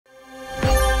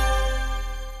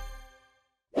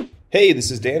Hey,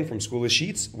 this is Dan from School of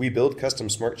Sheets. We build custom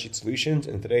Smartsheet solutions,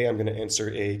 and today I'm going to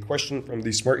answer a question from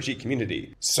the Smartsheet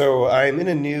community. So I'm in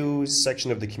a new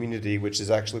section of the community, which is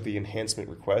actually the enhancement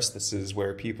request. This is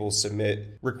where people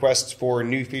submit requests for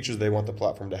new features they want the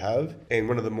platform to have. And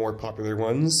one of the more popular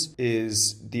ones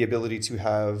is the ability to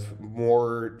have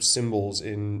more symbols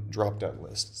in drop-down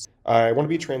lists. I want to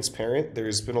be transparent.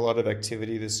 There's been a lot of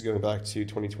activity. This is going back to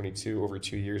 2022, over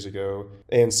 2 years ago.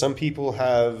 And some people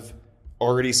have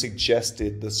already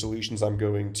suggested the solutions I'm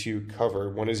going to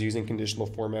cover. One is using conditional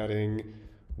formatting.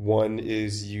 One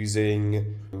is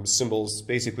using symbols,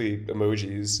 basically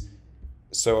emojis.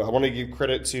 So I want to give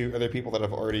credit to other people that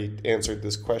have already answered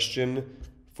this question.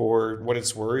 For what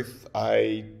it's worth,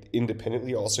 I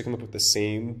independently also came up with the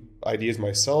same ideas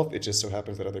myself. It just so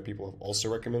happens that other people have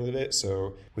also recommended it.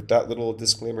 So with that little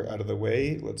disclaimer out of the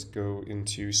way, let's go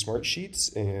into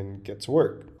Smartsheets and get to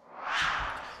work.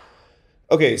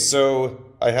 Okay, so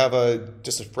I have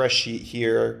just a fresh sheet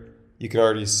here. You can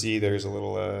already see there's a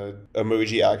little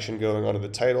emoji action going on in the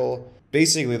title.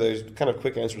 Basically, the kind of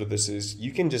quick answer to this is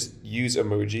you can just use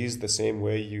emojis the same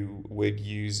way you would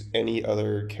use any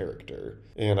other character.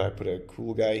 And I put a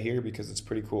cool guy here because it's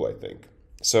pretty cool, I think.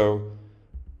 So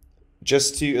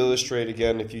just to illustrate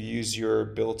again, if you use your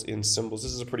built-in symbols,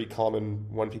 this is a pretty common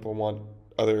one. People want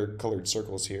other colored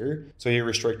circles here. So you're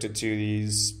restricted to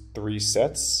these 3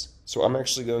 sets. So I'm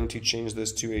actually going to change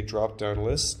this to a drop-down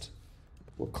list.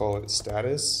 We'll call it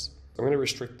status. I'm going to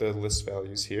restrict the list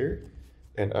values here,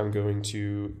 and I'm going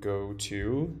to go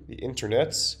to the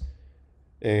internet,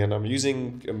 and I'm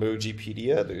using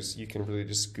Emojipedia. You can really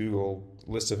just Google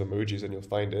list of emojis and you'll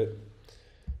find it.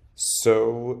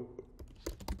 So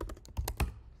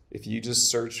if you just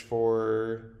search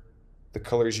for the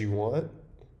colors you want,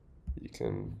 you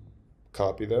can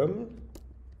copy them,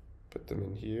 put them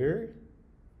in here.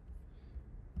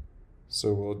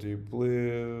 So we'll do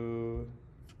blue,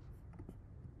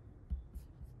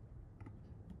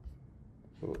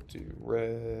 we'll do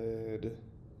red,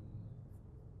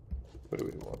 what do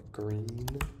we want, green,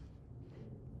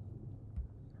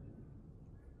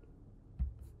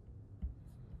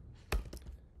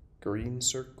 green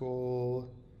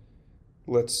circle,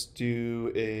 let's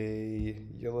do a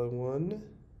yellow one.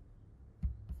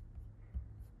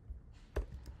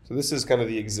 So this is kind of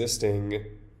the existing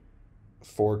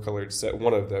 4-colored set,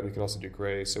 one of them. You can also do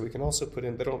gray. So we can also put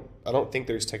in, I don't think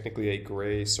there's technically a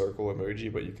gray circle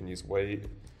emoji, but you can use white.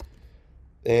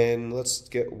 And let's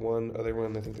get one other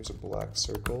one. I think there's a black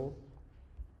circle.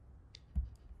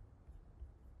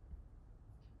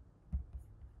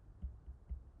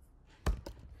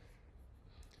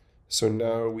 So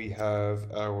now we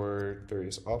have our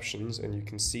various options, and you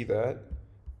can see that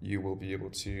you will be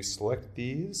able to select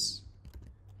these,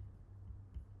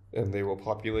 and they will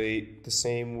populate the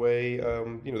same way.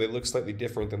 They look slightly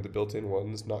different than the built-in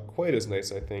ones. Not quite as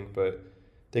nice, I think, but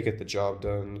they get the job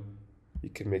done. You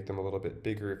can make them a little bit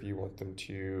bigger if you want them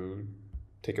to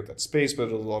take up that space, but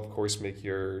it'll of course make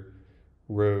your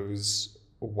rows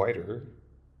taller.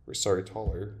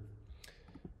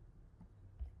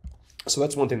 So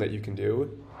that's one thing that you can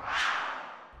do.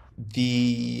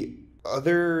 The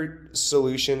other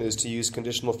solution is to use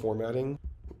conditional formatting.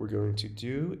 What we're going to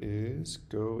do is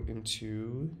go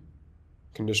into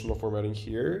conditional formatting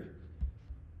here,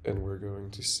 and we're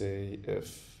going to say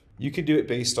if. You could do it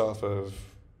based off of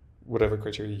whatever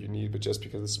criteria you need, but just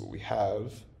because this is what we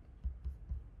have,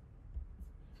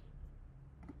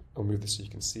 I'll move this so you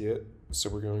can see it. So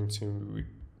I'm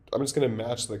just going to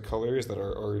match the colors that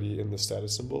are already in the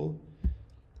status symbol.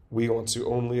 We want to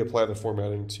only apply the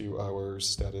formatting to our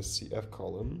status CF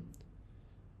column.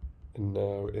 And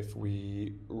now if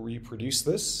we reproduce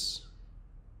this,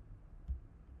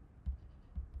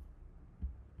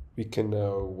 we can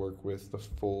now work with the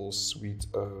full suite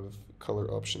of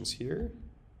color options here.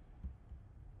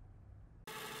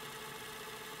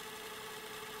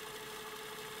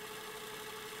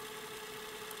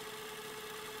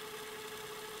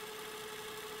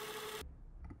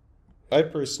 I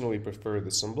personally prefer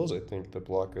the symbols. I think the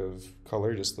block of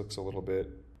color just looks a little bit,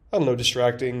 I don't know,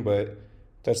 distracting, but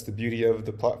that's the beauty of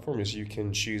the platform, is you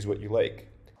can choose what you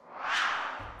like.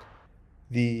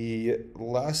 The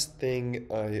last thing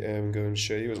I am going to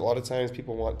show you is a lot of times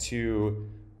people want to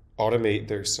automate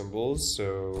their symbols.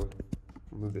 So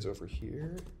I'll move this over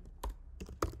here.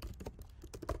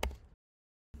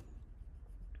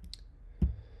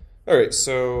 All right,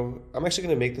 so I'm actually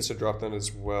going to make this a drop-down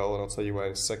as well, and I'll tell you why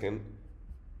in a second.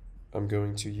 I'm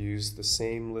going to use the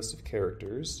same list of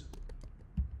characters.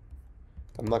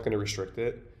 I'm not going to restrict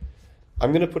it.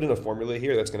 I'm going to put in a formula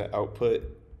here that's going to output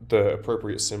the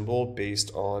appropriate symbol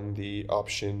based on the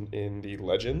option in the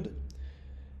legend.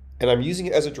 And I'm using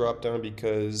it as a dropdown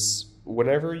because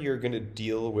whenever you're going to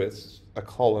deal with a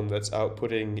column that's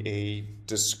outputting a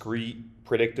discrete,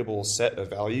 predictable set of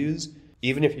values,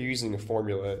 even if you're using a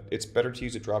formula, it's better to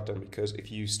use a dropdown because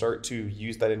if you start to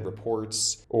use that in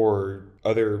reports or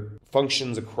other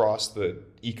functions across the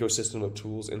ecosystem of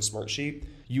tools in Smartsheet,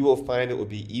 you will find it will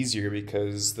be easier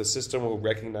because the system will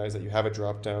recognize that you have a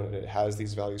dropdown and it has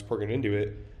these values programmed into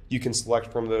it. You can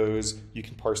select from those, you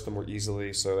can parse them more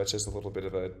easily, so that's just a little bit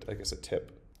of a, I guess, a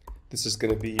tip. This is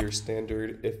going to be your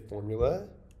standard if formula,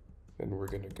 and we're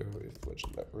going to go if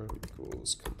legend.row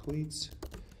equals complete.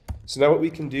 So now what we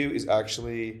can do is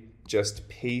actually just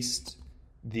paste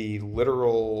the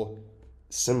literal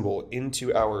symbol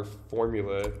into our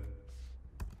formula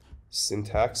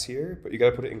syntax here, but you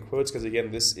got to put it in quotes because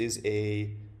again, this is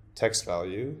a text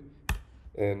value,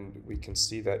 and we can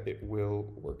see that it will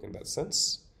work in that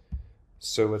sense.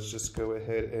 So let's just go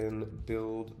ahead and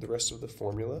build the rest of the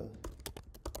formula.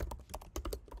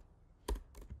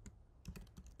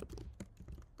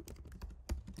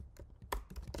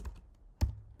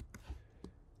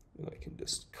 And I can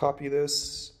just copy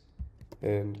this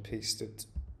and paste it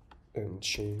and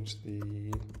change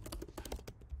the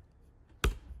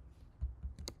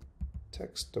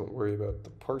text. Don't worry about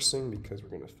the parsing because we're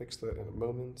going to fix that in a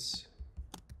moment.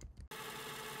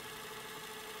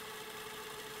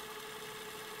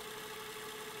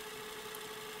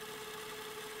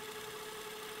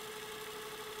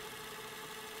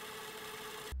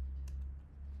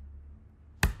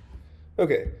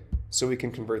 Okay, so we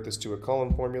can convert this to a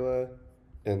column formula,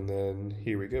 and then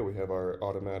here we go. We have our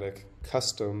automatic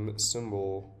custom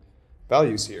symbol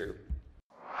values here.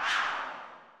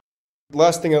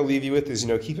 Last thing I'll leave you with is,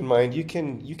 keep in mind you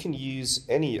can use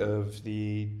any of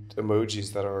the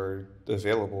emojis that are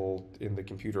available in the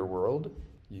computer world.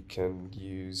 You can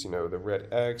use, the red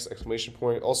X, exclamation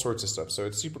point, all sorts of stuff. So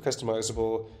it's super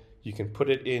customizable. You can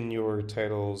put it in your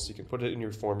titles. You can put it in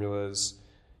your formulas.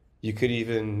 You could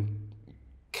even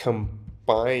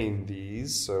combine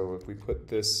these. So if we put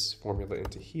this formula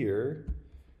into here,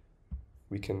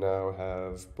 we can now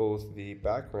have both the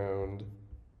background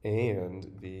and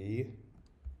the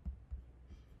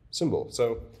symbol.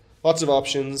 So lots of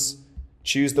options.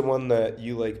 Choose the one that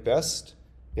you like best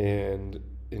and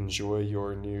enjoy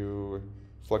your new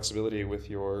flexibility with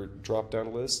your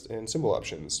drop-down list and symbol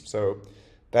options. So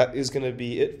that is going to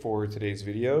be it for today's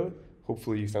video.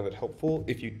 Hopefully you found it helpful.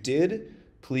 If you did,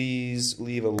 please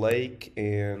leave a like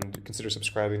and consider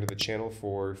subscribing to the channel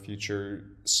for future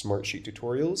Smartsheet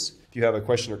tutorials. If you have a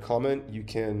question or comment, you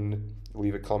can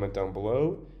leave a comment down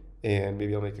below and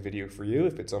maybe I'll make a video for you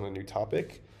if it's on a new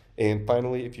topic. And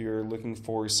finally, if you're looking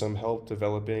for some help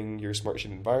developing your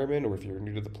Smartsheet environment, or if you're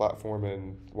new to the platform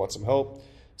and want some help,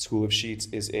 School of Sheets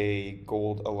is a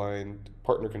Gold aligned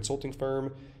partner consulting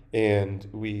firm, and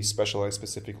we specialize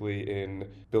specifically in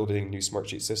building new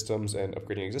Smartsheet systems and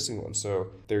upgrading existing ones. So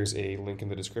there's a link in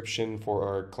the description for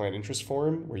our client interest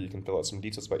form where you can fill out some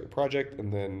details about your project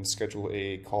and then schedule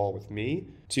a call with me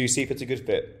to see if it's a good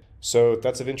fit. So if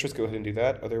that's of interest, go ahead and do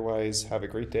that. Otherwise, have a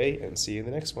great day and see you in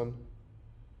the next one.